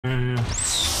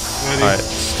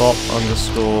Stop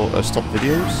underscore stop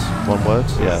videos. One word.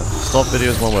 Yeah. Stop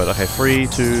videos. One word. Okay. 3,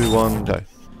 2, 1, go.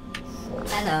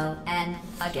 Hello and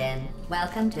again.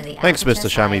 Welcome to the Thanks, Mr.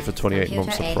 Shammy, Science for 28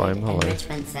 months of Computer-Aided Prime. Hello.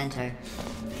 Enrichment Center.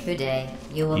 Today,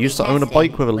 you will You used to own a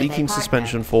bike with a leaking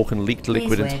suspension fork and leaked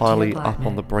liquid entirely up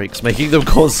on the brakes, making them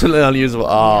constantly unusable.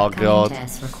 Oh god.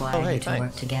 Oh, hey,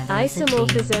 thanks.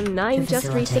 Isomorphism 9 just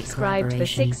resubscribed for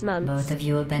 6 months. Both of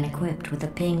you have been equipped with a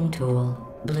ping tool.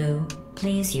 Blue,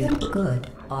 please use good.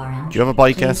 Orange, Do you have a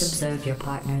bike, please S? observe your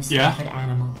partner's Yeah. favorite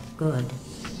animal. Good.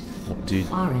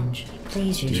 Orange,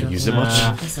 please use Do you your use it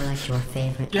much? to select your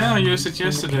favorite. Yeah, I element used it from the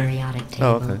yesterday. periodic table.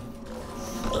 Oh, okay.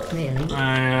 Really?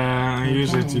 I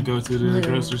use it to go to the Blue,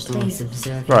 grocery store. please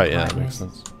observe your Right, yeah, that makes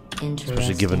partner's sense.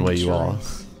 Especially given where you are.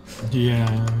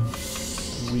 Yeah.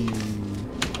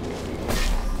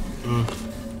 Ugh.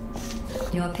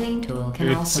 Your ping tool can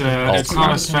It's also it's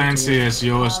not as fancy as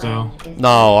yours though.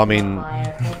 No, I mean,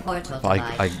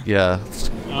 yeah.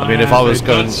 I mean, if I was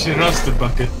going, rusted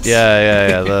bucket.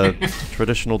 yeah, the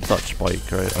traditional Dutch bike,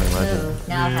 right? I imagine. Blue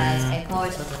now has a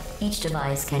portal. Each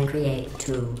device can create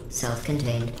 2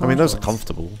 self-contained portals. I mean, those are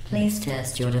comfortable. Please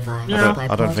test your device. Yeah. by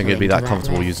I don't think it'd be that portaling to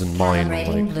comfortable list. using mine.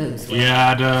 Calibrating Like, Blue's way.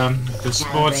 Yeah, the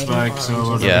sports bikes or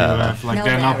whatever Yeah. you have, like No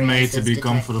they're not made barriers to is be detected.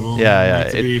 comfortable. Yeah, They're yeah,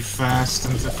 made to it- be fast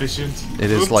and efficient.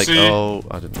 it is like, Oopsie. oh,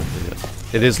 I didn't know that.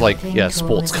 It is like, yeah,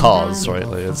 sports cars, right?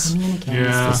 Like, it's Yeah.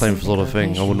 the same sort of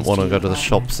thing. I wouldn't want to go to the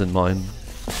shops in mine.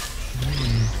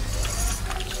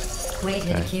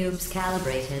 Weighted Okay. cubes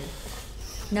calibrated.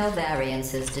 No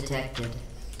variances detected.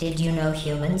 Did you know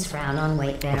humans frown on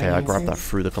weight variances? Okay, I grabbed that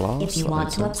through the glass. If you That want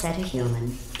makes to sense. upset a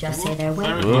human, just say their weight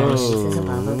Very variance close. is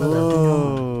above or below the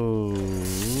norm.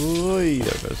 Whoa. Yeah,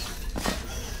 guys.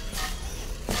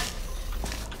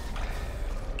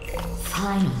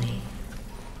 Finally.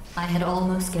 I had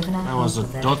almost given up That was the hope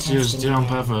of their dodgiest testing jump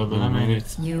again. ever, but I made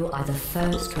it. You are the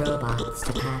first robots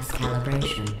to pass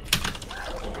calibration.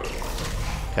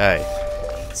 Okay.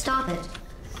 Stop it.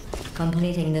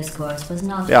 Completing this course was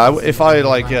not. Yeah, easy if I for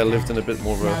like anyone lived like in a bit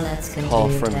more of Now a let's continue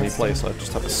car-friendly testing. place, I'd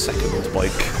just have a second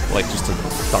bike, like just a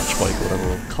Dutch bike or whatever,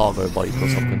 or a cargo bike or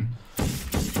something.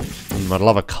 I'd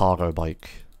love a cargo bike.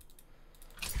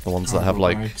 The ones that have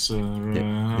like, Bikes, yeah,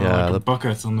 like the- a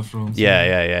bucket on the front.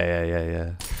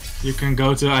 yeah. You can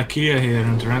go to IKEA here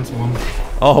and rent one.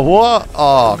 Oh, what?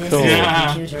 Oh, This cool. is Yeah.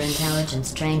 the Computer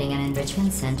Intelligence Training and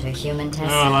Enrichment Center Human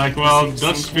Test. Oh, like, Center well, Research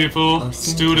Dutch Center, people, or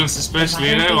students Center.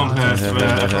 especially, they won't have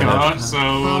a car, so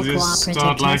All we'll just cooperative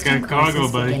start like a testing cargo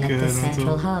courses bike begin at the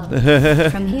central rental.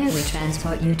 hub. From here, we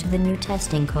transport you to the new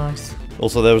testing course.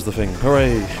 Also, there was the thing.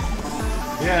 Hooray!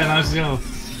 Yeah, nice job.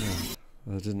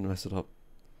 I didn't mess it up.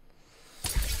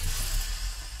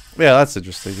 Yeah, that's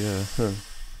interesting, yeah. Huh.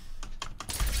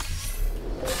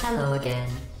 Hello again.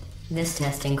 This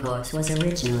testing course was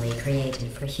originally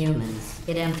created for humans.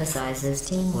 It emphasizes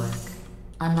teamwork.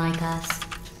 Unlike us,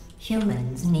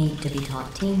 humans need to be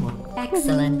taught teamwork.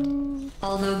 Excellent.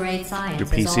 Although great science Your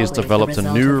is PC has always the developed a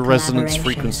result new of resonance collaboration.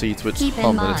 frequency to its Keep in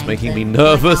hum, and it's mind making me that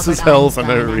nervous like as hell for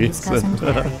Albert no Einstein and his cousin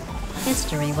reason. Terry,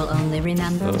 history will only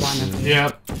remember one of you.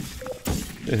 Yeah.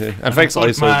 And thanks, I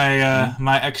put ISO.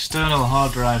 my external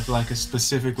hard drive like a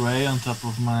specific way on top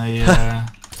of my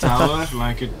tower,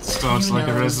 like it starts You like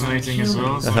know, resonating as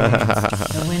well. humans. So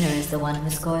The winner is the one who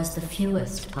scores the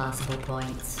fewest possible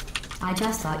points. I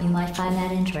just thought you might find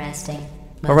that interesting.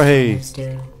 Most Hooray. winners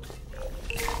do.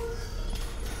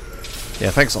 Yeah,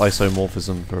 thanks,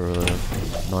 Isomorphism,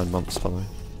 for 9 months, by the way.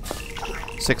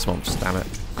 6 months, damn it.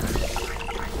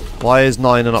 Why is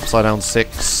 9 and upside down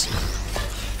 6?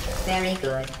 Very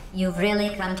good. You've really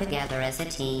come together as a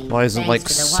team. Why isn't, thanks like,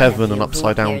 to the one 7 of you and who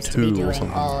upside down appears to be 2 or doing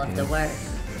something? all of the work.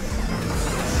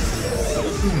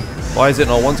 Why is it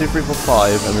not 1, 2, 3, 4,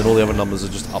 5, and then all the other numbers are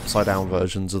just upside down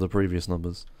versions of the previous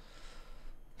numbers?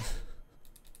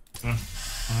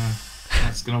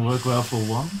 that's gonna work well for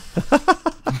one.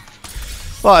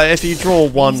 Well, if you draw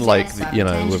one, These like, tests are you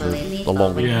know, with potentially a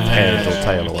long Yeah. head or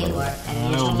tail or Teamwork whatever. and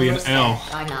That will mutual be an respect L.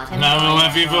 are not Now we'll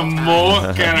have employed even all more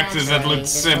time. characters that look Naturally,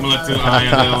 similar to this will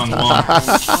ILL and one.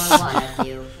 for one of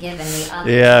you, given the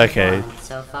others Yeah, okay. won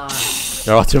so far.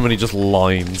 There are too many just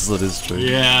lines, that is true.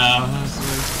 Yeah.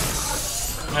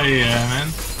 Hey, yeah, man.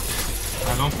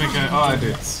 I don't think I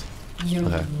did. You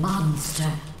Okay.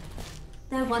 monster.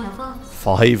 They're one of us.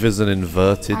 5 is an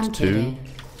inverted I'm 2. kidding.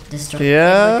 Destroy- Yeah,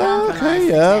 It would compromise okay,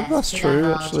 the yeah, test that's to true,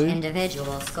 divulge actually.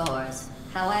 Individual scores.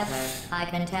 However, I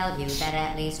can tell you that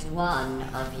at least one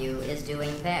of you is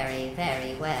doing very,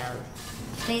 very well.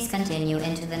 Please continue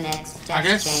into the next I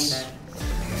test guess-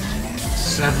 chamber.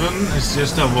 7 is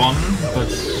just a 1, but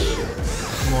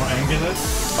more angular.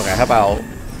 Okay, how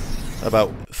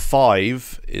about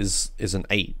 5 is an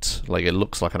 8. Like, it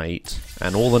looks like an 8.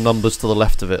 And all the numbers to the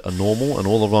left of it are normal, and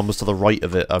all the numbers to the right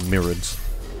of it are mirrored.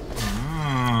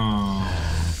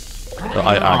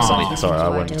 I accidentally, sorry, I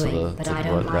went to the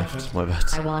left, my bad.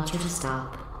 I want you to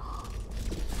stop.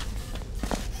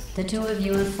 The two of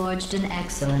you have forged an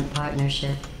excellent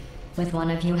partnership, with one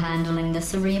of you handling the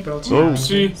cerebral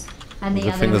challenges, and the Good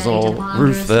other thing there's a ready to little roof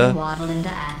ponderously there. waddle into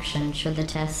action should the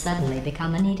test suddenly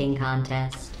become an eating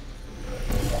contest.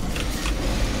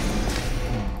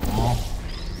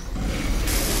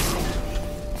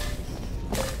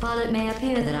 While it may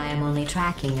appear that I am only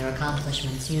tracking your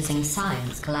accomplishments using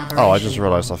science collaboration, Oh, I just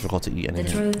realised I forgot to eat the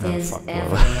anything. truth Oh, is fuck,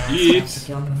 every whatever. aspect of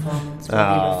your performance will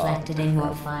be reflected in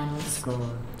your final score.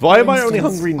 Why am For I only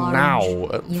instance, hungry now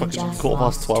Orange, at you fucking just 12:15?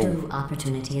 lost 2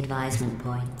 opportunity advisement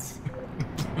points.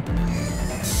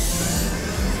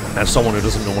 As someone who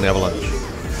doesn't normally have a lunch,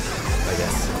 I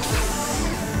guess.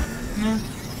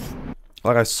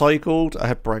 Like, I cycled, I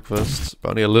had breakfast, but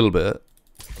only a little bit.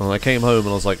 And I came home and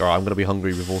I was like, alright, I'm gonna be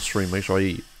hungry before stream, make sure I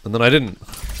eat. And then I didn't.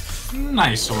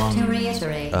 Nice one. To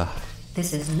reiterate,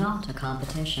 this is not a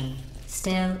competition.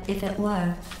 Still, if it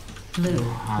were, Blue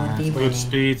would be good winning.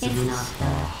 speed to It's do. not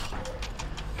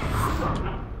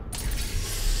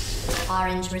though.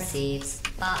 Orange receives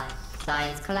 5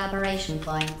 science collaboration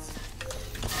points.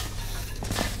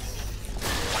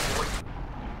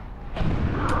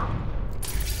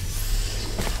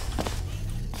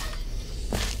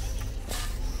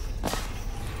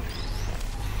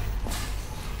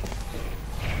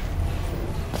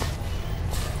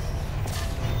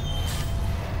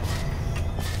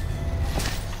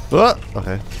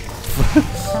 Okay.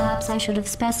 Perhaps I should have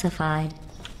specified.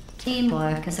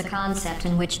 Teamwork is a concept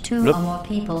in which 2 Nope. or more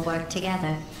people work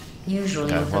together, usually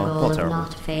Okay, with the well, goal not of terrible.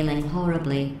 not failing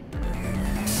horribly.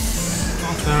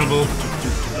 Not terrible.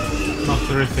 Not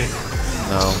terrific.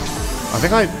 No. I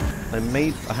think I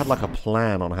had like a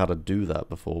plan on how to do that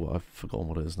before, but I've forgotten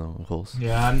what it is now, of course.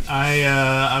 Yeah, and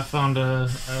I found a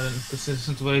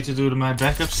consistent way to do my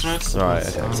backup strats. Right,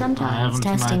 but, okay. I Sometimes haven't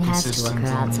testing been has to consistent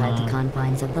occur on, outside the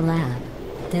confines of the lab.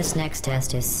 This next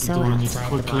test is so doing it outside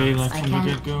quickly, the box. like I from the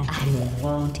can't. get-go. I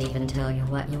won't even tell you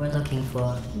what you were looking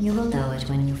for. You will know it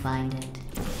when you find it.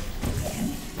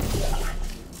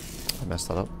 I messed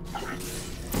that up.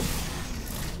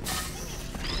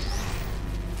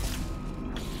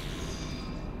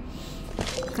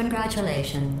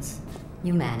 Congratulations.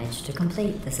 You managed to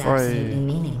complete this Hooray. absolutely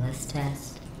meaningless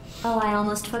test. Oh, I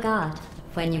almost forgot.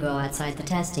 When you go outside the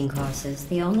testing courses,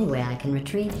 the only way I can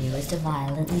retrieve you is to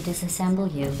violently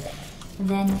disassemble you,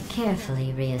 then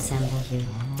carefully reassemble you.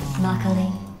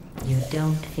 Luckily, you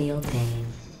don't feel pain.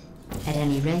 At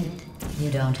any rate, you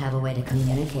don't have a way to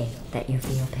communicate that you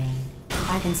feel pain.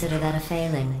 I consider that a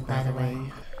failing, by the way.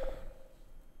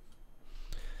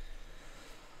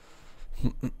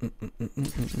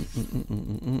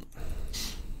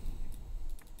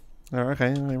 Oh,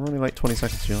 okay, we're only like 20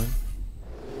 seconds, Julian.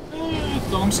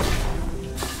 Oops.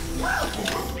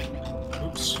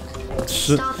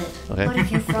 Stop it. Okay. What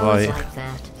if you froze Right. like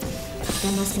that?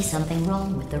 There must be something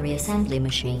wrong with the reassembly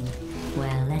machine.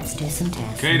 Well, let's do some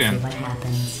tests Okay, and then. see what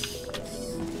happens.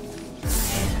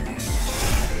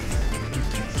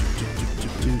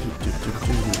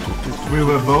 We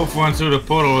were both went through the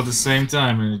portal at the same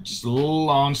time and it just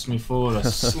launched me forward. I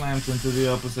slammed into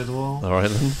the opposite wall. Alright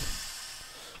then.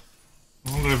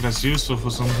 I wonder if that's useful for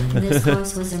something. This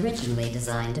course was originally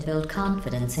designed to build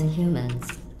confidence in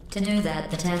humans. To do that,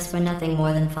 the tests were nothing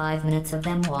more than 5 minutes of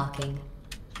them walking,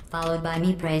 followed by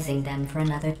me praising them for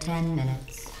another 10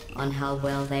 minutes on how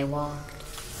well they walked.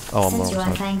 Oh, I'm Since you wrong are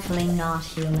side. thankfully not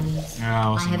humans, Yeah, I I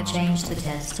was have wrong. changed the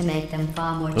test to make them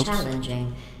far more Oops.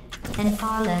 challenging and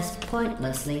far less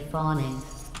pointlessly fawning.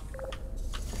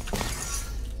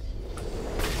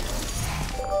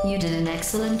 You did an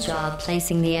excellent job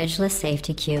placing the edgeless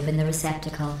safety cube in the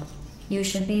receptacle. You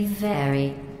should be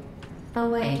very... Oh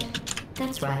wait,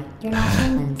 that's right, you're not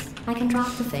humans. I can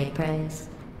drop the fake praise.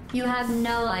 You have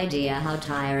no idea how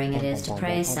tiring it is to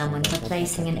praise someone for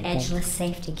placing an edgeless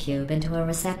safety cube into a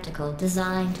receptacle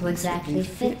designed to exactly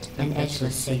fit an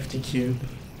edgeless safety cube.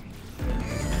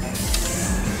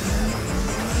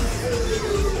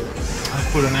 I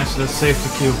put an edgeless safety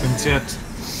cube in chat.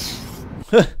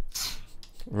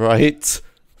 Right.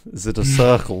 Is it a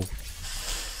circle?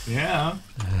 Yeah.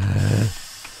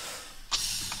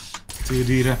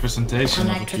 2D representation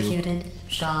of a cube. Electrocuted,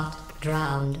 shot,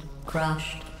 drowned,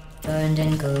 crushed, burned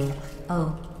in goo.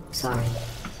 Oh, sorry.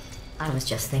 I was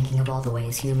just thinking of all the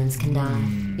ways humans can die.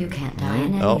 You can't die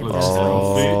in any of those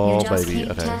ways. You just baby.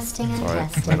 keep Okay. testing and Sorry,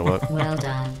 testing. made it work. Well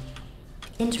done.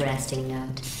 Interesting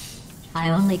note. I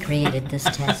only created this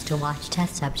test to watch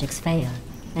test subjects fail,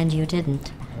 and you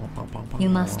didn't. You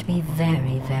must be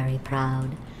very, very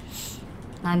proud.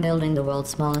 I'm building the world's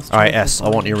smallest. Alright, S, I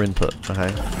want your input, okay?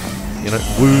 You know,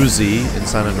 Woozy in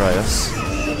San Andreas.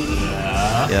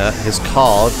 Yeah, his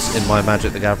card in my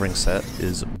Magic the Gathering set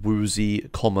is Woozy,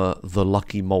 comma, the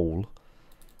Lucky Mole.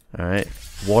 Alright,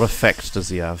 what effect does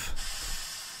he have?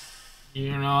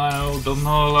 You know, I don't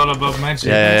know a lot about magic.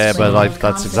 Yeah, but like,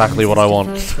 that's exactly what I want.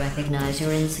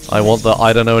 I want the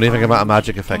I don't know anything about a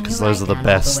magic effect, because those are the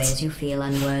best.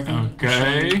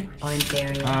 Okay. On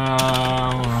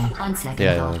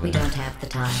second thought, we don't have the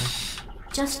time.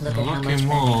 Just look at how much better you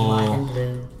are than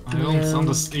blue. I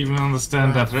don't even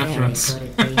understand that reference.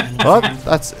 What?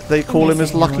 That's they call him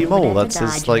his Lucky Mole. That's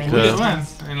his like.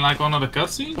 In like one of the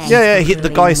cutscenes? Yeah, the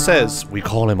guy says we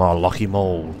call him our Lucky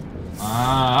Mole.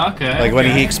 Ah, okay. Like when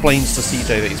he explains to CJ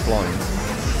that he's blind.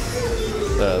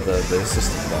 The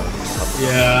assistant guy.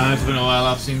 Yeah, it's been a while.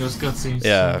 I've seen those cutscenes.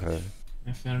 Yeah. Okay.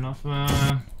 Yeah, fair enough.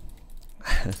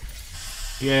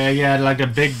 Yeah, like a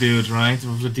big dude, right?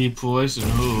 With the deep voice.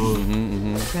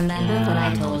 Remember when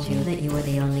I told you that you were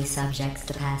the only subjects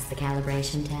to pass the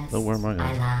calibration test? Oh, where am I going?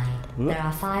 I lied. There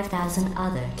are 5,000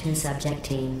 other 2-subject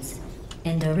teams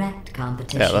in direct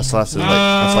competition. Yeah, that's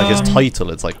like his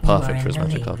title. It's like perfect for his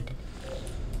magic card.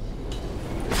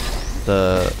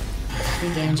 The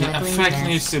effect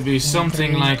needs to be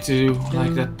something like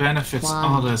that benefits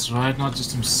others, right? Not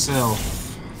just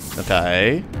himself.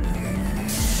 Okay.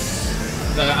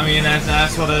 I mean,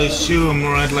 that's what I assume,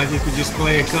 right? Like you could just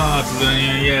play a card,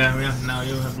 then yeah. Now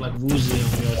you have like Woozy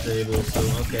on your table, so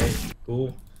okay,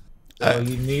 cool. So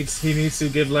he needs to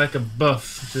give like a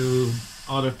buff to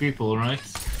other people, right?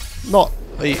 Not.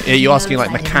 Are you asking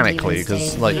like mechanically?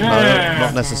 Because like no,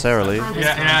 not necessarily.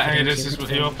 Yeah. This is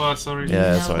your part. Sorry.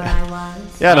 Yeah, sorry.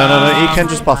 Yeah, no. He can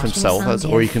just buff himself,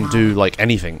 or you can do like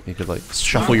anything. You could like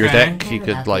shuffle your deck. You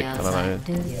could like I don't know.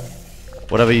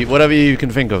 Whatever you can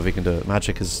think of, you can do it.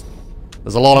 Magic is...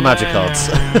 There's a lot of magic cards.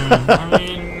 I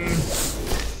mean...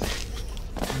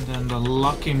 And then the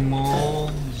Lucky Mole...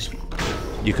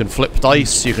 You can flip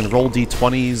dice, you can roll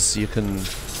d20s, you can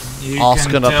ask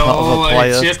can an other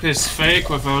player... a chip is fake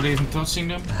without even touching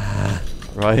them.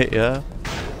 Right, yeah.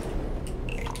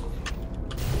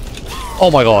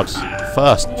 Oh my god.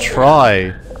 First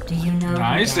try.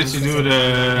 Nice that you do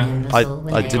the...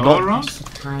 I did not...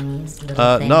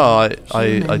 no, I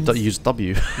used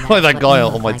W. Like that guy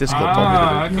on my Discord told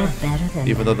me to do.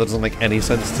 Even though that doesn't make any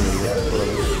sense to me.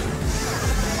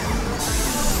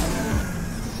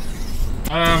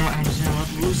 What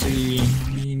Woozy? I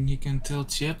mean, he can tell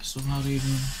chips without even...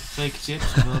 fake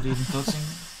chips without even touching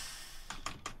them.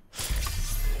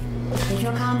 If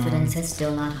your confidence is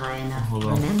still not high enough,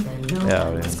 remember, no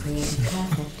one was created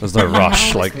perfect. There's no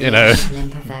rush, like, you know.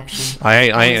 I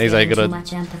ain't gonna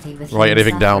write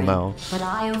anything down now. But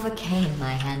I overcame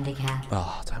my handicap.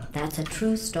 Oh, damn it. That's a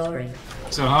true story.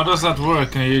 So how does that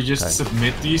work? Can you just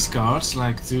submit these cards,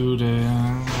 like, to the...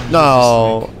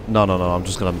 No, I'm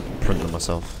just gonna print them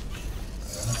myself.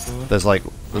 Okay.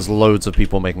 There's loads of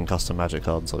people making custom magic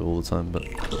cards, like, all the time, but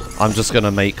I'm just gonna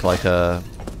make, like, a...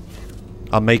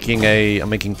 I'm making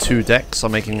 2 decks.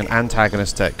 I'm making an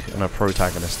antagonist deck and a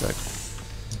protagonist deck.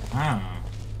 Ah.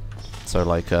 So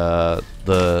like the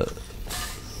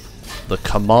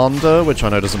commander, which I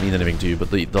know doesn't mean anything to you, but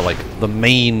the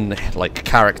main like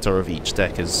character of each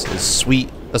deck is Sweet.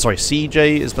 Sorry,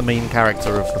 CJ is the main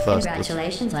character of the first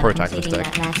protagonist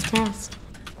deck. Test.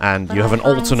 And you have an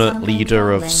alternate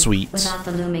leader of Sweet. It's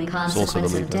also the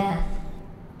leader.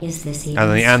 And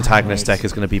then the antagonist deck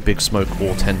is going to be Big Smoke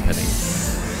or Tenpenny.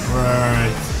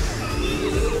 Right.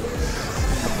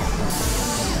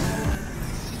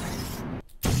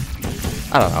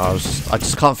 I don't know, I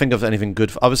just can't think of anything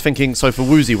good. I was thinking, so for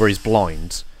Woozy where he's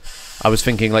blind, I was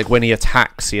thinking like when he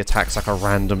attacks like a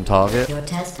random target.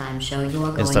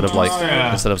 Instead of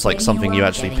like something you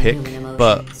actually pick.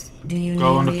 But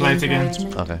go on the plate again.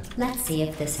 Okay. Let's see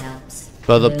if this helps.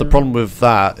 But the problem with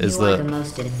that is that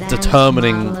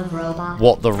determining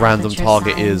what the random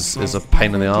target is a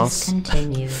pain in the ass.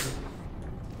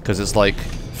 Because it's like,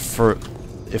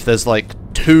 if there's like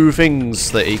 2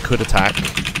 things that he could attack,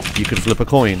 you could flip a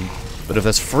coin. But if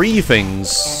there's 3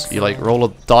 things, you like roll a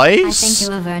dice.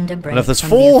 And if there's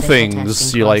 4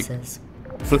 things, you like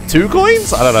flip 2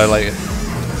 coins? I don't know, like...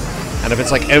 And if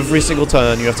it's like every single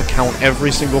turn, you have to count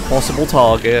every single possible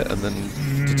target and then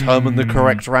determine the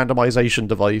correct randomization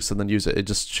device and then use it. It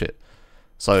just shit.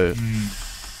 So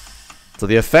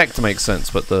the effect makes sense,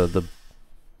 but the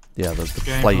yeah, the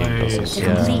playing process. To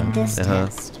complete this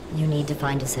test, you need to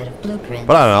find a set of blueprints.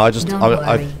 But I don't know. I just Don't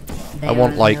worry, I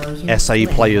want like SA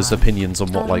players' opinions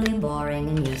on what like Totally boring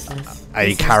and useless. a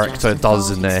This is character just a does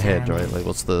in faulty their head, experiment. right? Like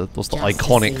what's the Just to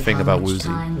iconic see thing how about much Woozy?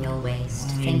 time you'll waste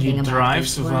I mean, thinking he about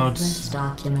drives these without worthless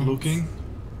documents. looking.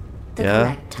 The Yeah.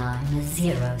 correct time is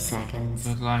 0 seconds.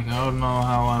 But like, I don't know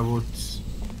how I would.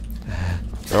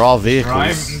 There are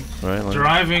vehicles, right? Like,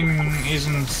 Driving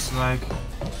isn't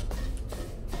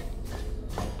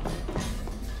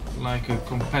like a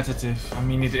competitive. I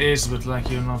mean, it is, but like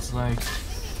you're not like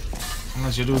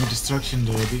unless you're doing destruction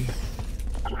derby.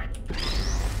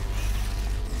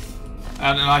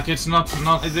 And like it's not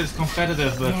it is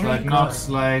competitive, but Very like not good.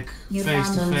 like You face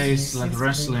found to those face like useless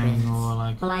wrestling blueprints. or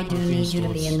like. Well, I do team need you to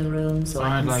be sports. in the room so I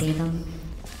Alright, can like- see them.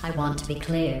 I want to be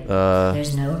clear. Uh,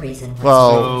 There's no reason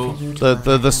well, for you to the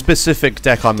affect them. specific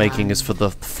deck I'm making is for the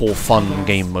for fun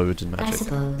game mode in I Magic.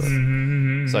 suppose.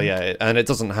 Mm-hmm. So yeah, and it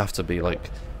doesn't have to be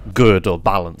like good or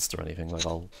balanced or anything. Like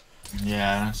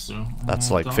Yeah, that's true.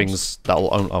 that's like Don't- things that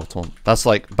will that's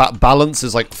like balance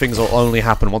is like things will only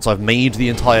happen once I've made the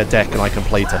entire deck and I can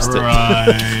playtest it.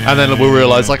 Right. And then we'll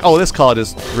realize like, oh, this card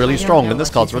is really I don't strong know and this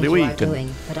what card's you really think you weak. are And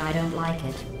doing, but I don't like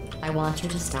it. I want you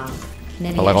to stop.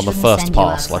 Maybe like I on the shouldn't first send you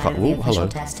pass, like outside of the oh official hello.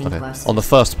 testing Okay. courses. On the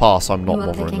first pass, I'm not You are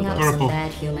bothering picking with up that. Purple. some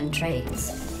bad human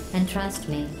traits. And trust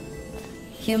me,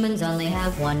 humans only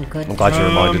have one good I'm glad you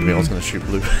reminded me I was going to shoot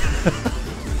blue.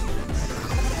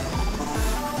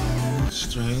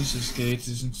 Strange, this gate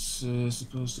isn't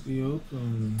supposed to be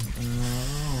open.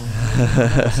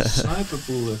 Oh, sniper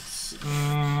bullets.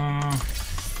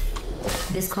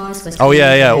 This course was Oh yeah,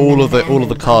 created all and of the abandoned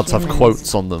by cards have humans.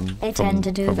 quotes on them They from tend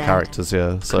to do that. characters,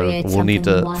 yeah. So Create we'll need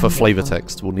something for flavor wonderful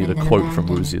text, we'll need a and then quote from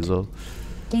abandon Woozy it. as well.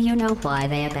 Do you know why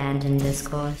they abandoned this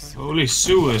course? Holy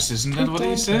sewers, isn't that what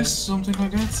he says? Something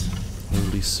like that?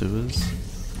 Holy sewers.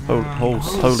 Holy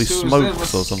Holy sewers,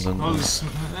 smokes that or was- something.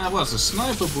 That was a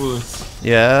sniper bullet.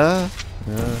 Yeah.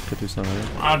 Yeah, could do something.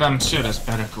 I'm sure there's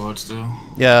better quotes though.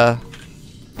 Yeah.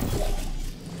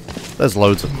 There's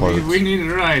loads of quotes. We need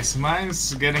it right.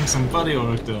 Mine's getting some body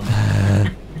work done.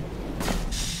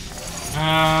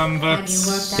 But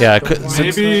Yeah,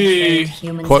 maybe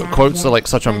quotes are like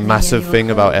such a massive thing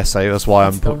about SA. That's why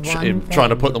I'm trying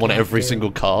to put them on every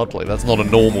single card. Like that's not a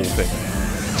normal thing.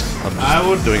 I'm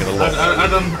just doing it a lot.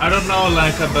 I don't know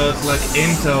like about like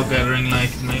intel gathering. Like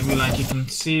maybe like you can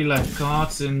see like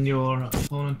cards in your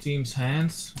opponent team's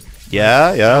hands.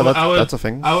 Yeah, I would- that's a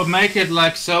thing. I would make it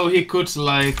like so he could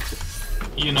like,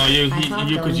 you know, you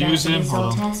could use him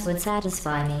Test would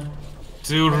satisfy me.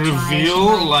 to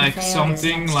reveal like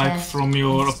something like from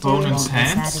your opponent's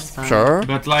hands. Sure.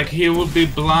 But like he would be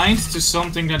blind to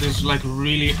something that is like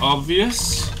really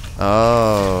obvious,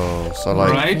 Oh, so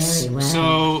like right? Very well.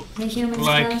 So The humans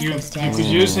like closed you this could test.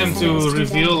 use him It to was too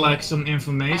reveal late. like some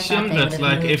information they that would've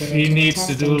like moved if it he into the needs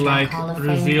to do testing like track Hall of Fame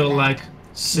reveal then. like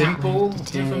simple Not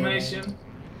to do. information,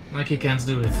 like he can't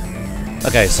do it.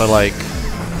 okay, so like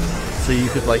so you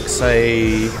could like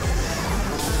say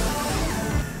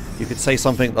you could say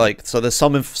something like so there's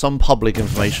some public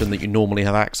information that you normally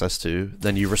have access to,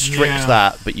 then you restrict Yeah.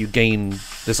 that, but you gain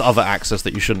this other access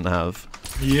that you shouldn't have.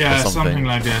 Yeah, something. something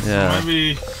like that. Yeah.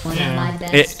 Maybe. One of Yeah. my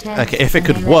best It tests, okay, if it and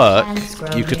could they let work, plants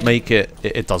grow you could here. make it.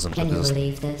 It doesn't. Can you Because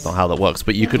believe it's this? not how that works.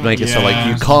 But you could make it so like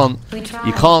you Yeah. can't We tried.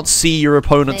 you can't see your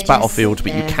opponent's They just battlefield, sit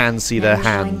but you there, can see their never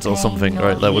showing hand or pain something, nor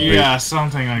right? That would Yeah,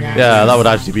 something like that. be yeah, that would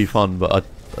actually be fun. But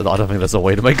I don't think there's a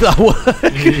way to make that work.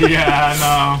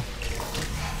 Yeah,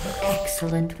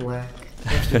 Excellent work.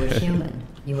 If you were human,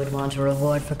 you would want a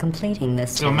reward for completing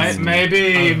this So test. maybe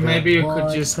you could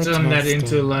reward just for turn that into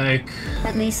testing. like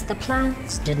At least the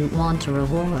plants didn't want a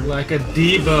reward. a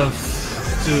debuff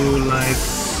to like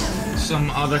some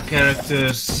other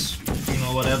characters, you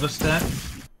know, whatever stat.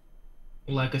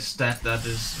 Like a stat that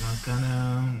is like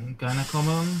kinda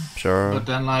common. Sure. But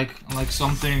then like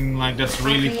something like that's I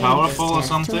really created powerful this or test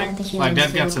to something, let the like humans that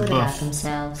feel gets a good about buff.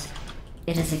 themselves.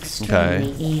 It is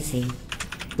extremely easy.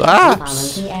 Ah! Follow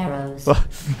the arrows.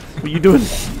 What are you doing?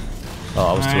 Oh,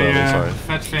 I was too early. Sorry.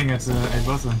 Fat fingered a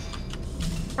button.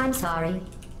 I'm sorry.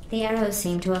 The arrows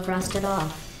seem to have rusted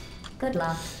off. Good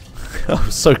luck. I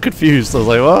was so confused. I was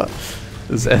like, what?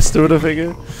 Is S doing a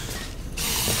figure?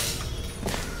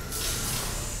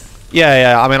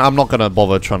 Yeah, I mean, I'm not gonna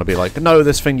bother trying to be like, no,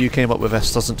 this thing you came up with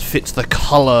S doesn't fit the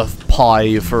color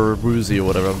pie for Woozy or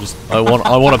whatever. I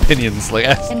want opinions. Like,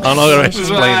 S, I'm not gonna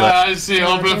explain that. I see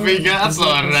Oblivion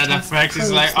or red effects.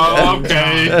 It's like, oh,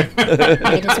 okay.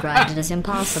 They described it as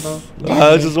impossible.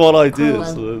 That's just what I did. cruel.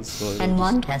 So that's fine. And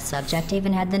one test subject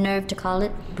even had the nerve to call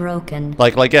it broken.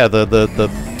 Like, yeah, the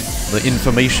the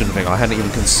information thing. I hadn't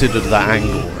even considered that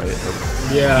angle, right?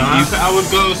 Yeah, I would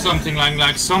go something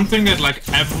like something that like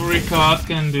every card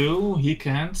can do, he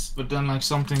can't, but then like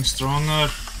something stronger,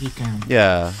 he can.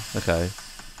 Yeah. Okay.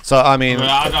 So I mean,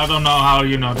 I don't know how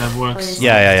that works.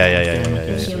 Yeah.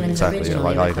 Exactly. Yeah,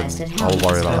 like I'll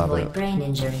worry about that. Brain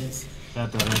injuries.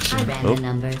 That direction. I ran the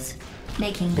numbers.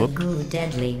 Making the goo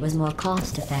deadly was more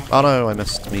cost effective. Oh no, I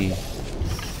missed me.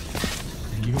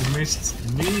 You missed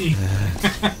me.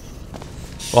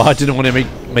 Well, I didn't want to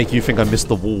make you think I missed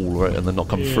the wall, right, and then not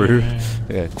come through.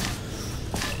 Okay.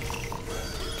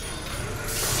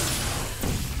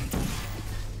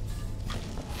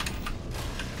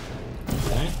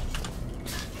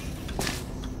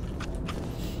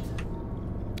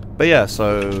 But yeah,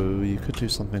 so you could do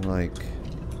something like,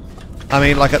 I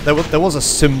mean, like there was a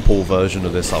simple version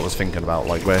of this I was thinking about,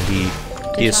 like where he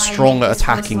is strong at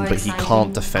attacking, but he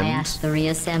can't defend. Yeah,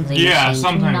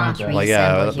 something like that. Like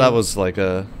that was like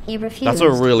that's a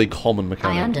really common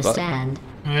mechanic. I understand.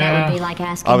 Yeah. That would be like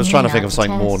asking I was trying to me think out of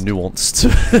something more test.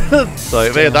 nuanced. So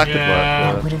yeah, that could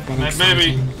That would work. have been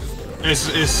Maybe exciting.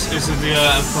 is it the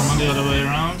from the other way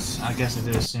around? I guess it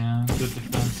is. Yeah, good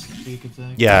defense, weak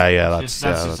attack. Yeah, That's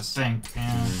just a thing.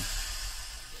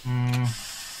 Yeah.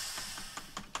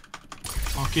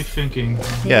 I'll keep thinking.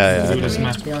 Yeah, This Do this is a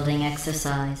match. bridge building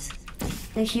exercise.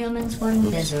 The humans were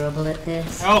miserable at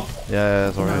this. Help!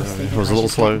 Yeah, sorry, Mostly it was a little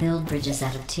because you can't slow. build bridges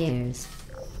out of tears.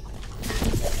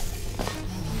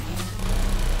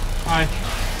 Hi.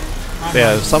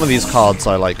 Yeah, some of these cards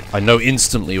I know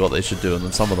instantly what they should do, and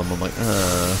then some of them I'm like,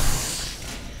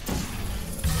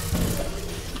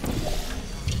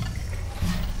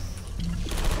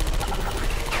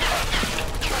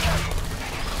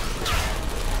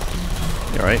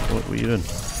 You alright? What are you doing?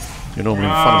 You're normally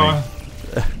in front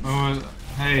of me.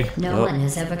 Hey. No one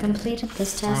has ever completed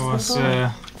this test I was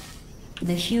before.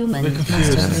 The humans bit must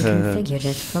confused. have reconfigured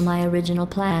it for my original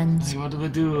plans. Hey, what do we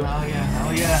do? Oh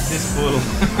yeah, this portal.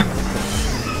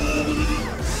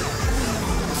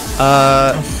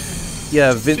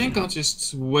 Yeah, I think I'll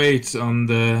just wait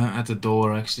at the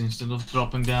door actually instead of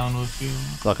dropping down with you.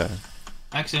 Okay.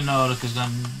 Actually no, because I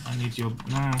need your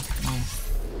no.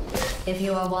 If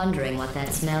you are wondering what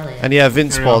that smell is, And yeah,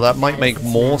 Vinceport, that might That make is the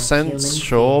more smell of sense, human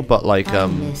sure, food. but like I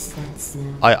miss that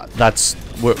smell.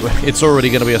 it's already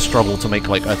going to be a struggle to make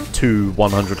like a 2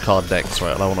 100 card decks,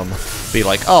 right? I want to be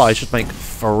like, oh, I should make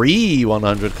 3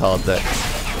 100 card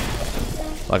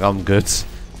decks. Like, I'm good.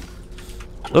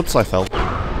 Oops, I fell.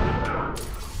 I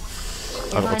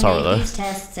got the If I turret made though. these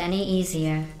tests any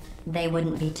easier, they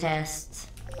wouldn't be tests.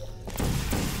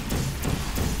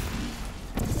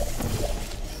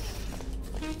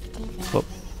 Oh.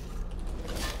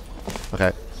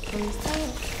 Okay.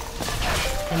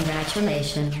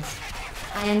 Congratulations.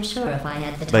 I am sure if I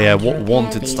had the time But yeah, to what repair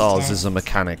wanted these stars tests, is a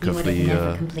mechanic you of would have the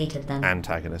never completed them.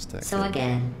 antagonistic. So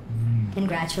again,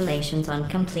 congratulations on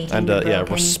completing And the yeah,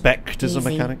 broken, respect is a easy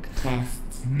mechanic. tests.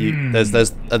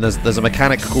 There's a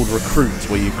mechanic called recruit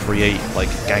where you create like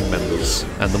gang members,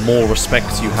 and the more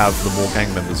respect you have, the more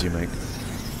gang members you make.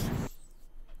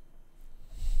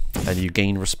 And you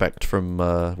gain respect from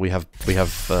we have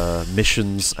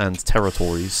missions and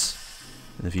territories,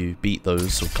 and if you beat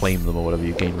those or claim them or whatever,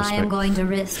 you gain I am respect. going to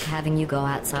risk having you go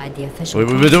outside the official.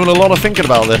 We've been doing a lot of thinking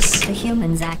about this. The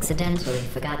humans accidentally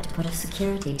forgot to put a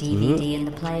security DVD in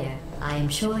the player. I am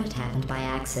sure it happened by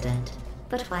accident.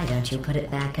 But why don't you put it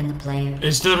back in the player?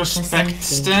 Is the respect safety.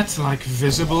 stat like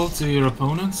visible to your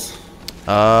opponents?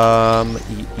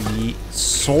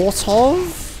 Sort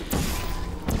of.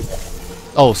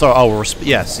 Oh, sorry. Oh,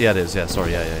 yes, yeah, it is. Yeah,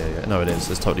 sorry. Yeah. No, it is.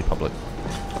 It's totally public.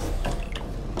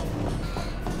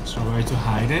 Is there a way to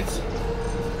hide it?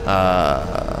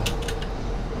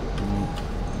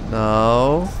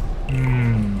 No.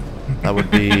 Hmm. That would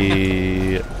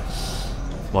be.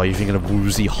 Well, you're thinking of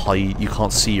woozy height. You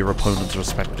can't see your opponent's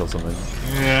respect or something.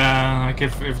 Yeah, like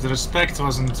if the respect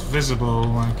wasn't visible,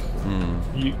 like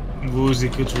Woozy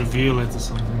could reveal it or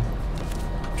something.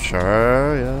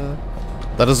 Sure, yeah.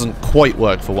 That doesn't quite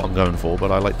work for what I'm going for,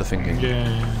 but I like the thinking. Yeah.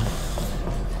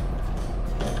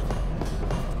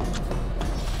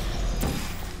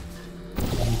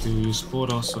 Need to use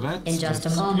portals for that. In just a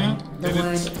but, moment, yeah, the did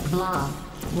word it. blob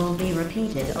will be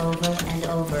repeated over and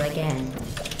over again.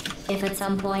 If at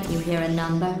some point you hear a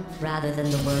number rather than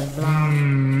the word blob,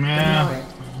 ignore Yeah. it.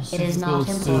 It is not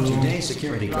Supposed to- important. Today's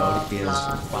security code is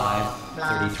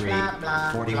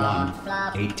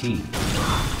 5334118.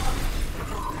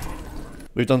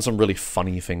 We've done some really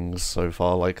funny things so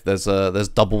far. Like there's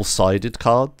double-sided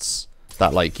cards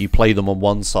that like you play them on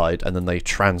one side and then they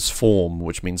transform,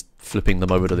 which means flipping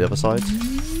them over to the other side.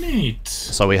 Neat.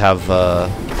 So we have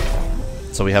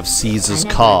So we have Caesar's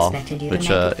car, which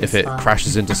if it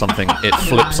crashes into something, it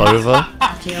flips over.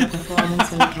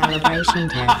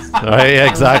 Right, yeah,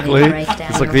 exactly.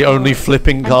 It's like the only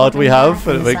flipping card we have,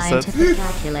 and it makes sense.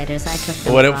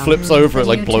 But when it flips over, it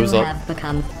like blows up.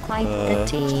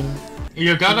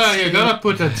 You gotta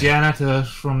put a janitor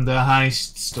from the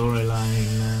heist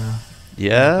storyline.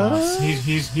 Yeah.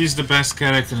 He's the best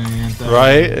character in the entire.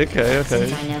 Right. Okay.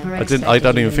 I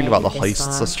don't even think about the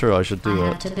heists. That's true. I should do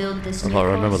that. I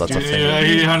remember that.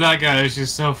 Yeah, that guy is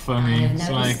just so funny. It's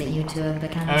like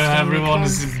everyone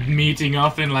is meeting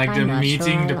up in like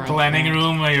the planning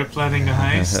room where you're planning the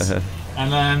heist.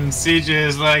 And then CJ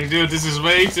is like, dude, this is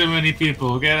way too many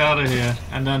people. Get out of here.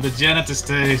 And then the janitor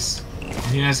stays.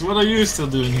 And he asks, what are you still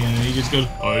doing here? And he just goes,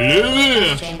 I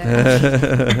live here!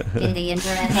 And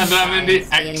then in the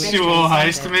actual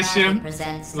heist mission,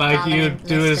 like you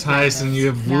do this heist and you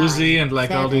have Woozy and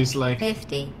like all these like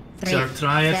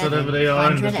triads, whatever they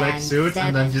are, in the black suit,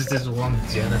 and then just this one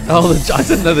janitor. Oh, I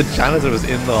didn't know the janitor was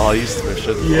in the heist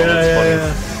mission.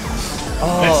 Yeah.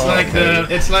 It's like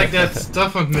it's like that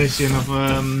Tough Hunt mission of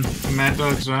Mad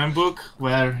Dog's Rhyme book,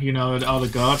 where you know all the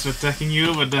guards are attacking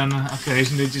you, but then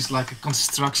occasionally just like a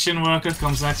construction worker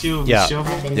comes at you with a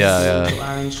shovel. Yeah.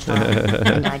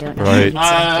 Right.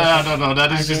 I don't know.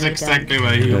 That is just exactly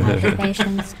where you.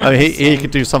 I mean, he could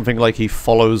do something like he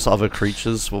follows other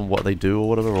creatures from what they do or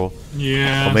whatever, or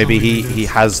maybe he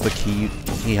has the key.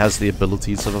 He has the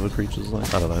abilities of other creatures.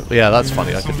 Like I don't know. But yeah, that's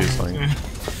funny. I could do something.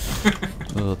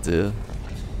 Oh dear.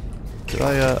 Did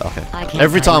I, okay.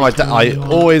 Every time I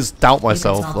always doubt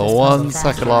myself. The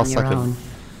last second.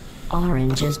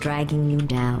 Orange is dragging you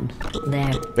down. There.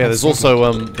 Yeah, there's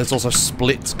also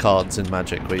split cards in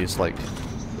Magic where it's like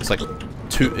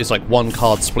one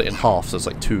card split in half, so it's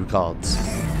like two cards.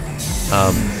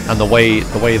 And the way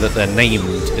that they're named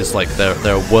is like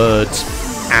they're word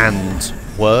and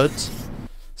word.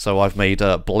 So I've made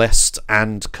blessed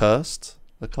and cursed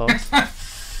the cards.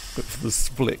 For the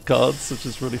split cards, which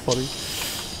is really funny.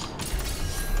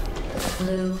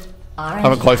 I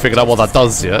haven't quite figured out what that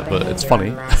does yet, but it's funny.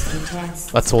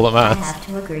 That's all that matters. I have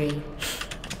to agree.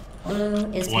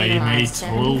 Blue is penalized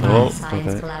every 5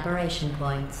 science collaboration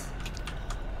points.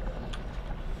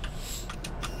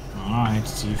 Alright,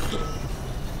 Chief.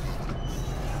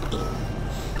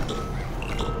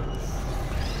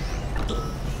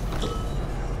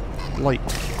 Light.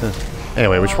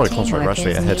 Anyway, we should probably concentrate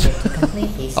actually ahead.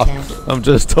 I'm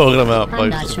just talking about I'm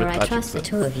not sure I trust the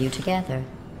two of you together.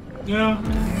 Yeah.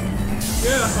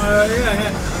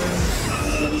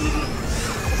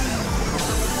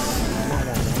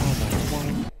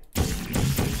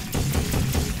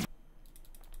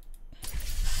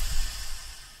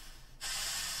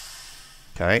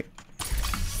 Okay.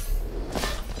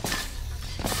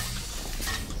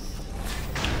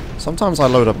 Sometimes I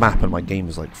load a map and my game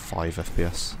is like 5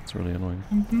 FPS. It's really annoying.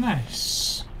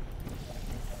 Nice.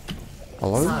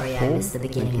 Hello? Sorry I missed the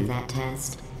beginning of that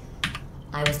test.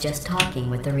 I was just talking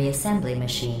with the reassembly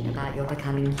machine about your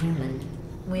becoming human.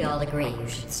 We all agree you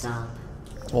should stop.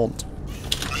 Won't.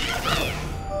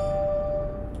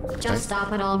 Just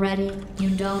stop it already. You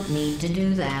don't need to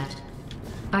do that.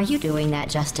 Are you doing that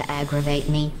just to aggravate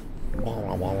me?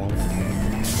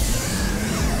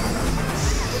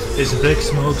 Is Big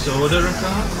Smoke's order a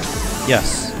card?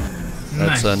 Yes.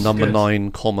 That's Nice, number good.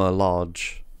 9,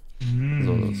 large. That's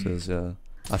what this is, yeah.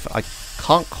 I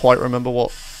can't quite remember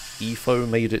what EFO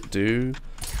made it do,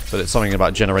 but it's something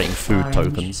about generating food Orange.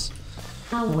 tokens.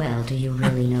 How well do you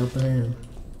really know Blue?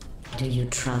 Do you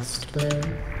trust Blue?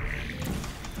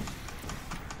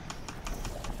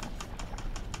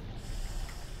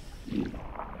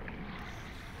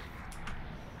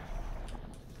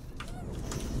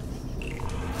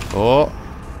 Oh,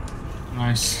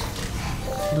 Nice.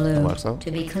 Blue, Works out.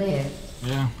 to be clear,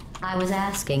 Yeah. I was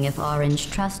asking if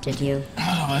Orange trusted you.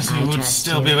 Otherwise, I you would trust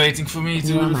still you. be waiting for me to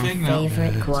You do are the my thing now.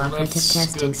 favorite cooperative that's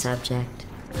testing good. subject.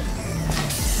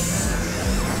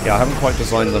 yeah, I haven't quite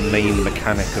designed the main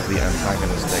mechanic of the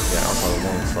antagonist deck yet outside of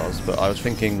One Stars, but I was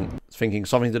thinking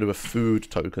something to do with food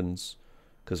tokens,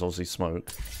 because obviously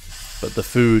smoke. But the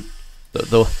food,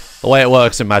 the way it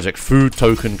works in Magic, food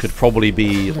token could probably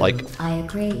be Blue, like I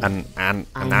agree. an I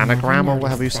anagram or never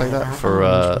whatever you noticed say that about for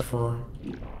Orange before.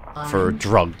 Orange,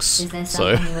 drugs. is there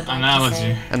So something you would like to Analogy.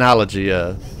 say? analogy,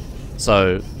 yeah.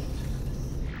 So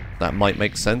that might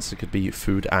make sense. It could be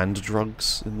food and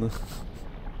drugs in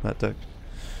that deck.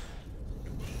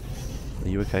 Are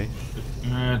you okay?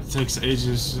 It takes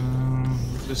ages.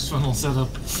 This funnel setup.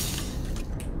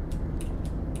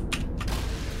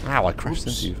 Ow! I crashed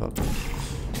Oops. into you. Fuck.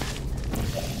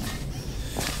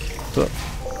 But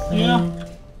Yeah.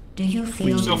 Do you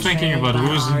feel still thinking betrayed about by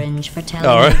Woozy. Orange for telling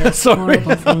Alright, you those sorry.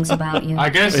 horrible things about you? I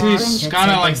guess Orange he's had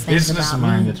kind of said like those things about business me.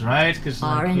 minded, right? Because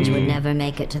Orange would never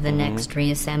make it to the next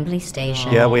reassembly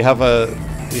station. Yeah, we have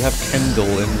Kendall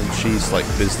in, and she's like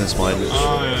business minded.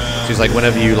 Oh, yeah. She's like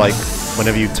whenever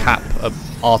you tap a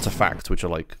artifact, which are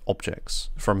like objects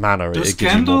from mana, Does it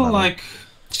gives Kendall you more mana. like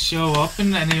show up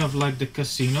in any of like the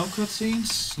casino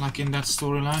cutscenes, like in that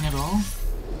storyline at all?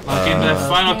 Like in the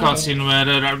final cutscene where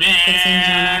they're like,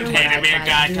 hey, to be a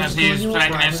guy because he's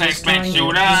playing a six-man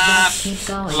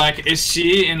shooter. Like, is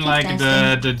she in like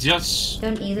the judge,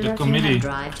 the committee?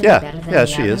 Yeah,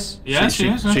 she is. Yeah, she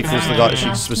is. Okay. She calls the guy.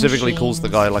 She specifically calls the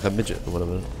guy like a midget or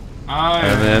whatever. Oh,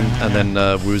 yeah. And then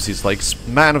Woozy's like,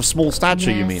 man of small stature,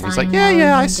 you mean? He's like,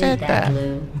 yeah, I said that.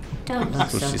 Don't look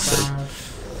That's what so she said. proud.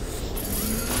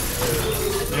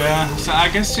 Yeah, so I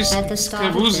guess she's At the start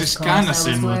of Woozy's this kind course, of I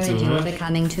was similar worried to you were her.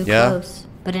 becoming too Yeah. close.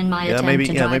 But in my attempt maybe-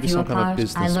 to yeah, drive maybe you some kind of apart, I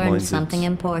business-minded learned something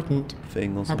important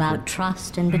Thing or something. about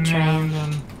trust and Yeah, betrayal. and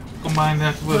then combine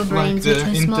that Your with like brains the are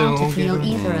too small to Intel. feel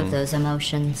either of those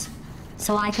emotions.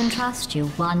 So I can trust you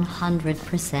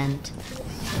 100%.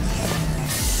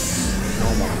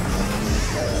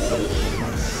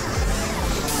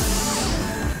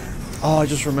 Oh, I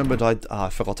just remembered I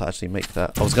forgot to actually make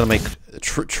that. I was going to make...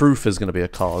 Truth is going to be a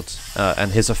card,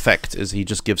 and his effect is he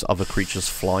just gives other creatures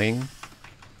flying.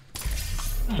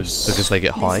 Because they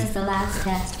get high. This is the last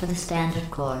test for the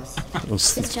standard course.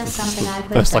 It's just something I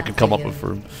put best I up could for come up you. with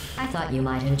for him. I thought you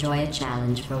might enjoy a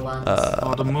challenge for once.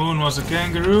 Oh, the moon was a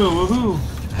kangaroo, woohoo!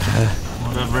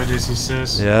 Whatever it is he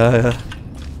says. Yeah.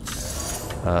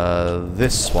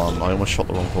 This one, I almost shot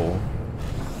the wrong ball.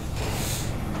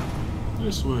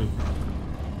 This way.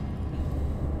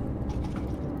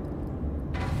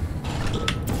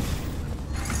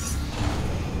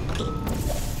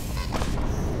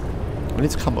 We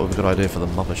need to come up with a good idea for the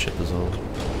mothership as well.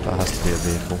 That has to be a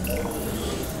vehicle.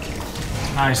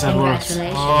 Nice, that worked.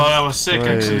 Congratulations. Oh, that was sick,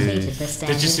 Hey. actually. Completed the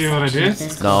standard Did you see what I section of did?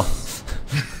 this No. course.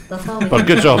 Before we But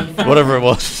good job, continue whatever it further,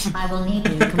 was. I will need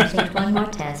you to complete one more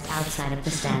test outside of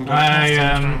the standard I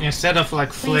testing track. instead of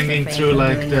like flinging refrain through from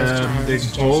like doing the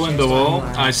those childish hole in the gestures wall, while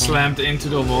you are I out slammed into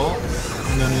the wall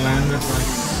and then landed like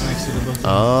next to the button.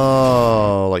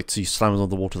 Oh, like so you slam on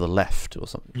the wall to the left or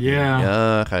something. Yeah.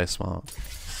 Yeah, okay, smart.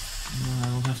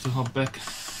 I will have to hop back.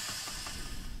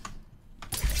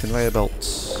 Conveyor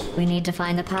belts. We need to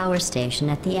find the power station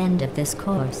at the end of this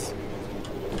course.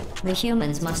 The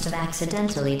humans must have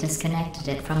accidentally disconnected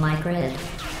it from my grid.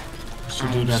 Should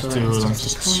I do am that sure too. it's Let's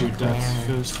just a just shoot clerical that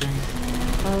error. first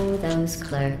thing. Oh, those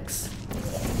clerks.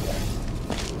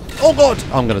 Oh god!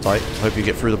 I'm gonna die. Hope you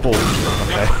get through the ball.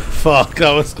 Okay. Fuck,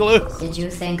 that was close. Did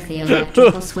you think the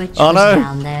electrical switch Oh, was no.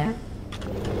 down there?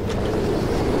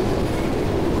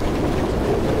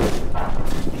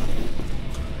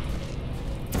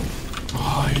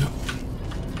 Oh, yeah.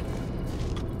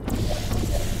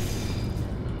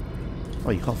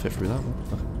 Oh, you can't fit through that one.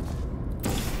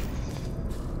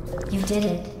 Okay. You did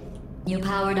it. You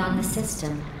powered on the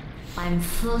system. I'm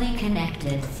fully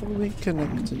connected. Fully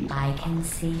connected. I can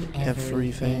see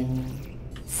everything.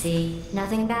 See,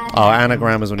 nothing bad. Oh, happened.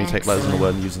 anagram is when you take letters in a Excellent.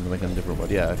 word and use them to make a different word.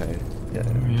 Yeah, okay. Yeah.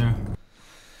 Yeah.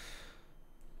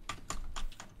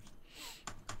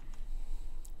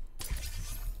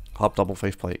 Hub double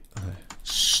faceplate. Okay.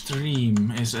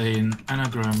 Stream is an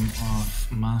anagram of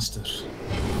master.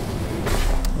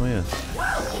 Oh yeah.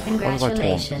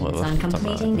 Congratulations Whatever, on don't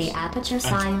completing matter. the Aperture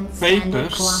Science Standard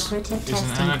Papers Cooperative is an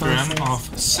Testing anagram courses.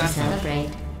 of To 7. celebrate,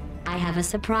 I have a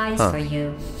surprise Huh. for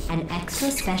you. An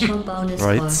extra special bonus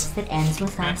Right. course that ends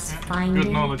with us Good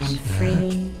finding knowledge. and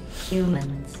freeing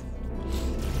humans.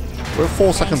 We're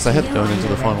 4 seconds Thanks to ahead you, going I into the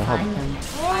know where final to hub. find them.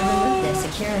 I removed their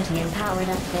security and powered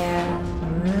up their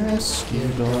rescue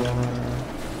door.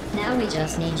 Now we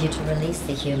just need you to release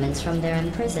the humans from their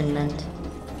imprisonment.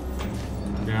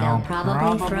 They'll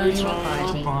probably throw you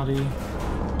a party.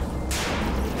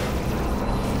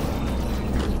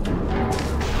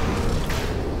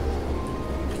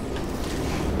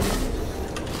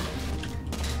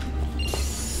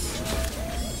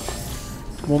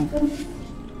 Come on.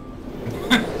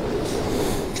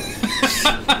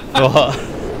 What?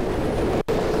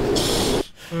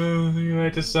 You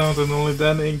made the sound and only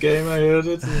then in game I heard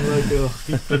it. And like, oh,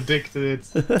 he predicted it.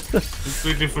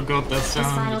 Completely forgot that This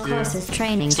final sound. but yeah. course is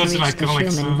training to Such an reach the iconic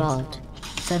human sound. vault.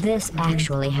 So this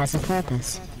actually has a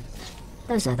purpose.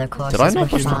 Those other courses I were not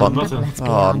push the fun, button? but let's be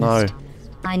Oh, no. honest.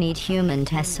 I need human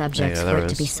test subjects Yeah, for there it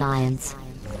to be is. science.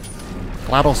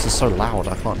 GLaDOS is so loud,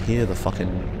 I can't hear the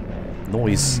fucking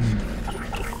noise.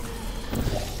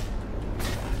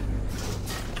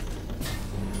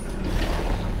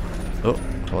 Oh,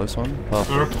 close one.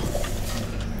 Perfect.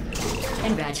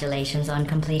 Congratulations on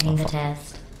completing the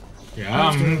test. Yeah,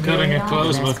 I'm cutting it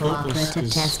close The by best purpose.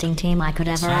 cooperative testing team I could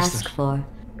ever ask for.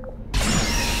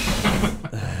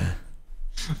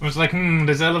 I was like,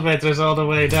 this elevator's all the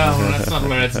way down. That's not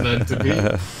where it's meant to be.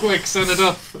 Quick, send it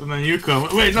up. And then you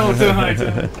come. Wait, no, too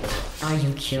high. Are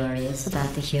you curious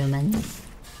about the humans?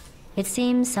 It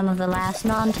seems some of the last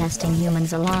non-testing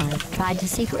humans alive tried to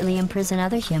secretly imprison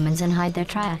other humans and hide their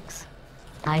tracks.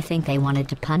 I think they wanted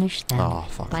to punish them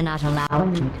by not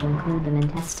allowing them to include them in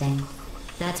testing.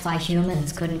 That's why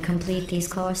humans couldn't complete these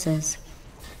courses.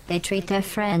 They treat their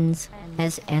friends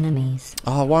as enemies.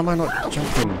 Oh, why am I not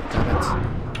jumping? Damn it.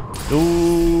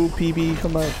 Ooh, PB,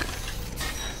 come back.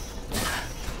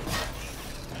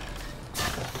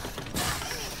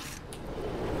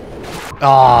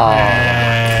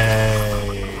 Ah.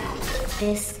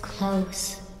 This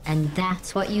close, and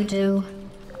that's what you do?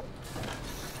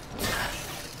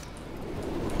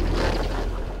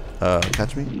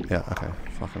 Catch me? Yeah, okay.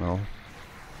 Fucking hell.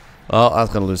 Oh, I was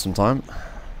gonna lose some time.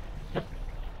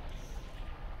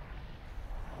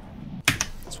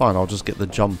 It's fine, I'll just get the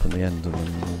jump in the end and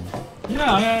then...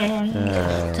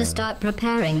 Yeah. To start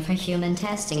preparing for human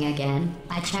testing again,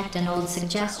 I checked an old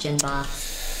suggestion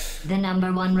box. The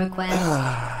 #1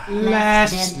 request: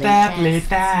 less deadly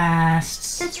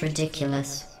tests. That's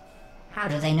ridiculous. How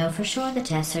do they know for sure the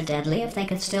tests are deadly if they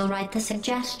could still write the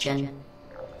suggestion?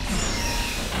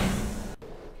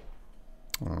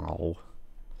 Oh.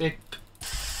 Dick.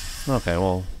 Okay,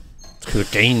 well, could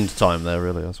have gained time there,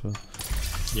 really, I suppose.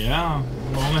 Yeah,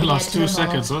 only lost 2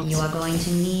 seconds. You are going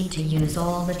to need to use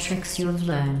all the tricks you have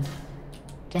learned.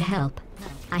 To help,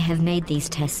 I have made these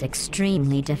tests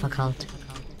extremely difficult.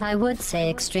 I would say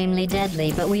extremely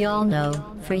deadly, but we all know,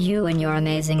 for you and your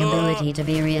amazing ability to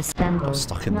be reassembled,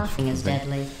 nothing is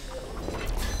deadly.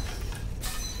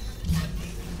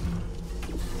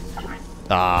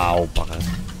 Oh, bugger.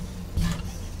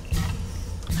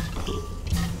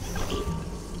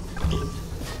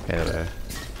 Okay, there.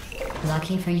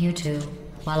 Lucky for you two,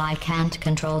 while I can't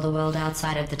control the world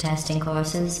outside of the testing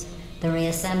courses, the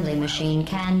reassembly machine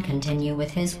can continue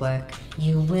with his work.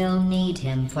 You will need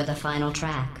him for the final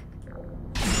track.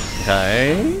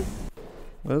 Okay.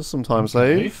 There's some time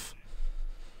save.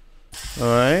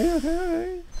 Alright,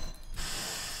 okay.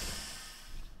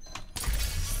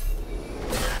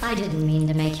 I didn't mean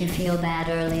to make you feel bad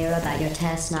earlier about your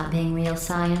tests not being real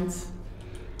science.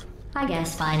 I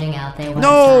guess finding out they weren't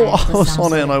science I was some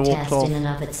on it sort and I of walked test off. in and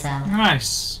of itself.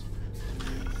 Nice.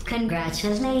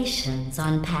 Congratulations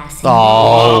on passing.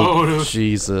 Oh,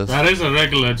 Jesus. That is a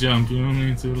regular jump. You don't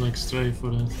need to like stray for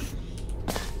that.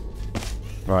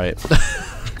 Right.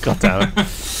 God damn it.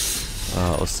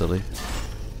 Oh, that was silly.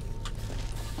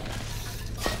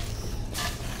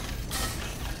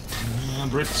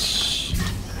 Bridge.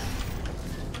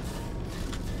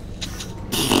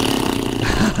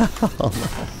 Oh,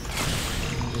 no.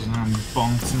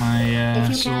 Bonked my if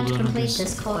you can't shoulder. complete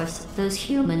this course, those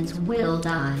humans will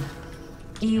die.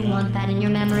 Do you want that in your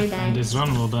memory And bank? this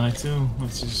run will die too,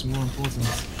 which is more important.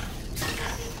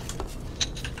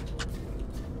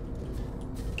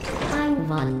 I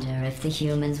wonder if the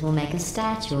humans will make a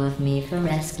statue of me for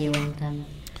rescuing them.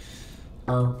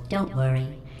 Oh, don't worry.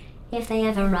 If they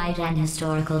ever write an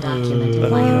historical document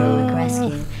of my heroic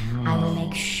rescue, I will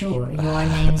make sure your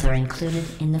names are included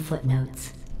in the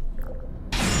footnotes.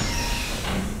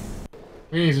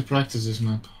 We need to practice this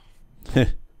map.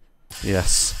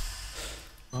 Yes.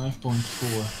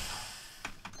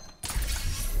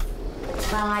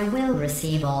 5.4. While I will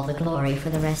receive all the glory for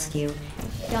the rescue,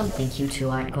 don't think you two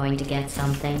aren't going to get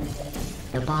something.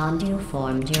 The bond you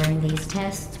form during these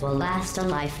tests will last a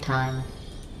lifetime.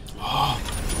 I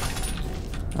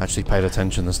actually paid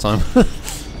attention this time.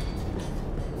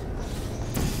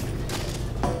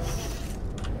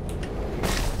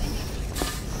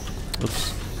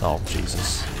 Oops. Oh,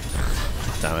 Jesus.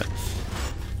 Damn it.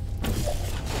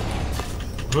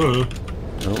 Oh.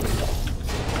 Nope.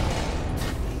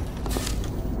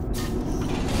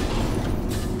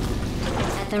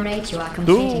 At the rate you are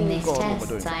completing these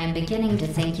tests, I am beginning to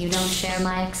think you don't share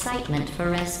my excitement for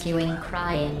rescuing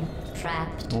crying,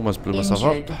 trapped, Almost blew myself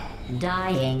up. injured,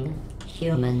 dying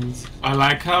humans. I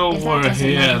like how If that we're doesn't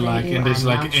here, motivate like you, in this I'm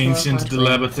like not sure ancient, what will.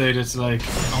 dilapidated, like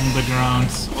underground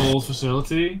old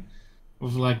facility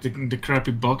with like the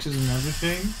crappy boxes and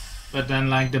everything. But then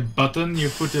like the button you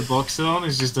put the box on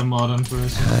is just a modern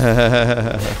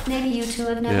person. Maybe you two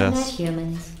have never Yes. met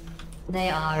humans. They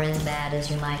are as bad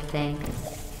as you might think.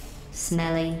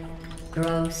 Smelly,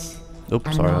 gross,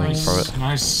 Oops, sorry, I annoying. didn't throw it.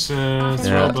 Nice Often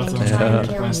throw wanting button. to try and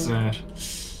kill Press you. there.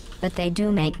 But they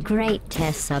do make great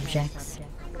test subjects.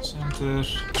 Center. No.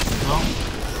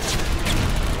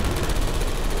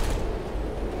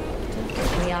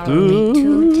 We are only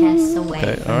 2 tests away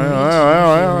Okay, from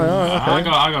alright. I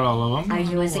got all of them. Are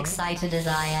you as excited as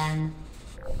I am?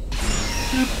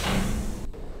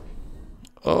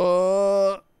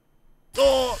 Oh,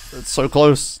 it's so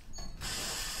close.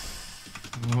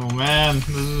 Oh man, this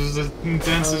is the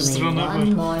intensest Only run one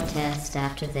ever. more test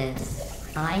after this.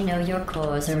 I know your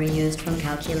cores are reused from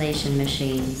calculation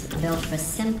machines, built for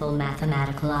simple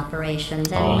mathematical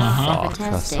operations and not Fuck, for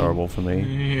that's testing. terrible for me. But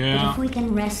Yeah. if we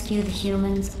can rescue the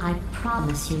humans, I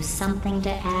promise you something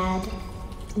to add.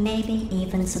 Maybe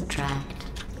even subtract.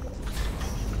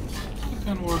 I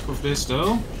can work with this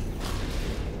though.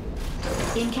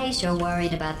 In case you're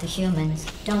worried about the humans,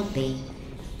 don't be.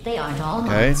 They aren't all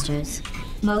Okay. monsters.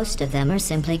 Most of them are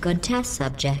simply good test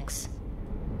subjects.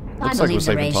 Looks I like we're believe the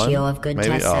saving time. ratio of good Maybe.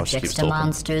 test Oh, just subjects keep to talking.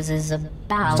 monsters is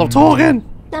about Stop talking!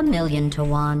 1,000,000 to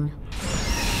 1.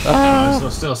 So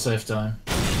still save time.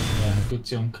 Yeah, good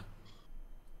chunk.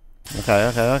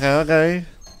 Okay.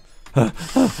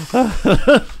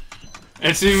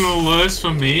 It's even worse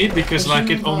for me because like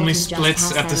it only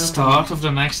splits at the start of the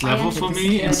next level for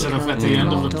me instead of at the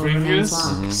end of the previous.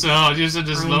 So just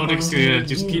this loading screen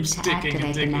just keeps ticking and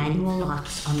Activate the ticking. manual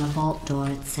locks on the vault door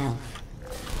itself.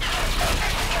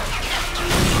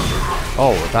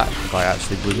 Oh, that guy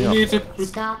actually blew me You up. need to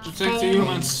Stop protect the failing.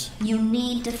 humans. You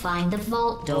need to find the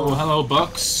vault Oh, door. hello,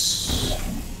 Bucks.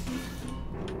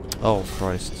 Oh,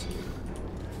 Christ.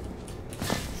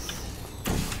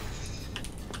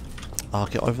 I'll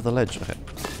get over the ledge. Okay.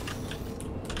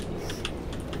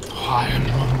 Oh, I am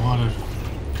on water.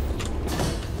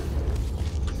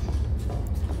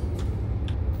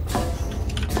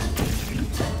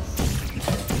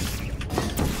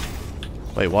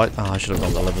 Wait, what? Oh, I should have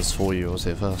got the levers for you. I was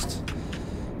here first.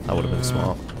 That would have been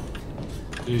smart.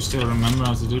 Do you still remember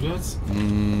how to do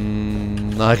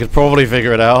that? I could probably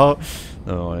figure it out.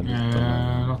 No, I don't know.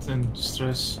 Yeah, not in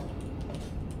stress.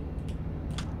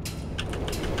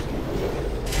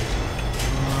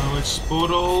 Which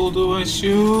portal do I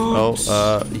shoot?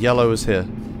 Oh, yellow is here.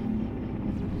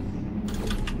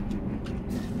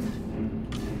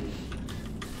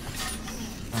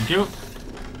 Thank you.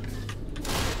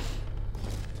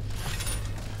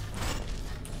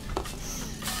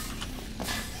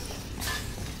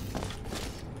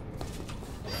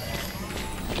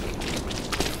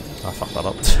 I fucked that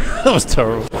up. That was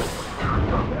terrible.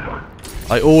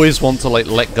 I always want to like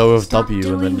let go of Stop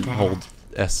W and then doing that. hold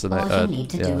S and All you need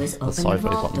to do is the open the sideways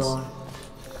vault buttons. door.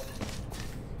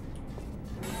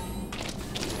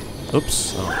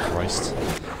 Oops! Oh Christ!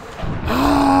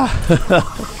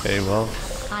 Ah! Okay, well.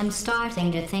 I'm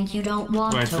starting to think you don't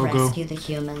want Right, to we'll go. rescue the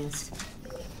humans.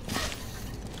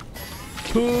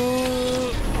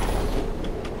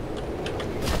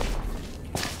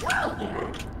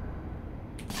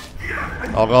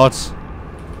 Oh God!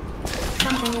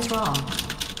 Something is wrong.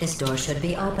 This door should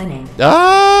be opening.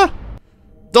 Ah!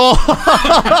 Oh!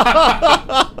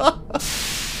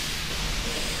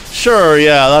 Sure,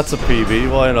 yeah, that's a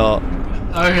PB. Why not?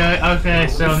 Okay,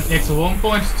 so it's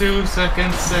 1.2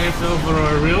 seconds saved over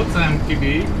our real-time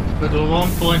PB, but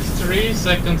 1.3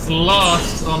 seconds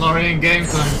lost on our in-game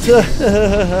time.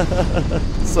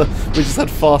 So we just had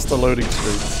faster loading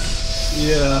speeds.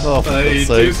 Yeah, Oh, for by God's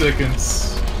 2 sake. seconds.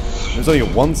 It was only a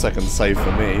 1 second save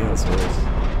for me. That's weird.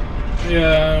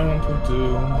 Yeah,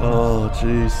 1.2. Oh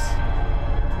jeez.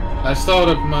 I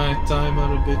started my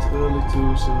timer a bit early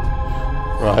too, so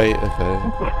Right. Okay.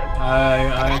 I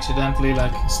accidentally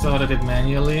like started it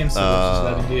manually instead of just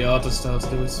letting the auto start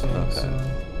do its thing. Okay. So.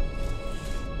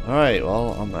 All right.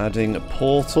 Well, I'm adding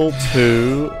Portal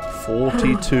 2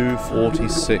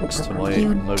 4246 to my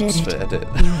You notes did for it. edit.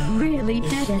 You really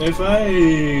did it. If I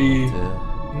Yeah.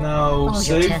 now All your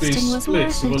save testing these was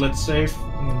splits, worth it. will it save?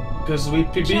 Because we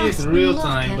PB Just it real look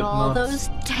time, at but all not those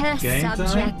test game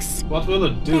subjects. time. What will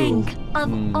it do? Think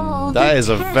of all That the is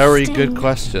a very good testing.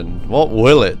 question. What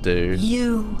will it do?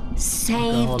 You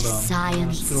saved Hold on.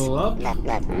 science. Scroll up.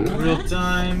 Real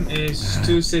time is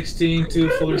 216,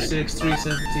 246,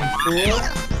 317, 4.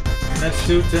 That's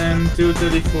 210,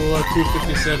 234,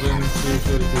 257,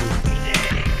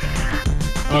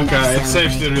 232. Okay, it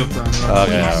saves the real time. Right?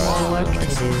 We Okay. have All more right. work to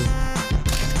do.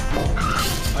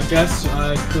 I guess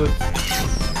I could.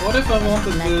 What if I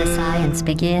wanted Let the science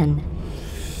begin.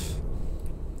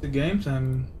 the game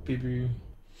time PB?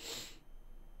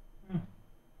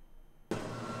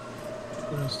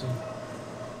 Interesting.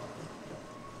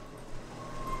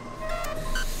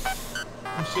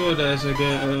 I'm sure there's a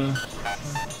okay.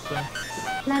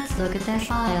 Let's look at their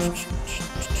files.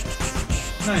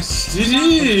 Nice.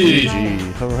 GG!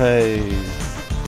 GG. Hooray.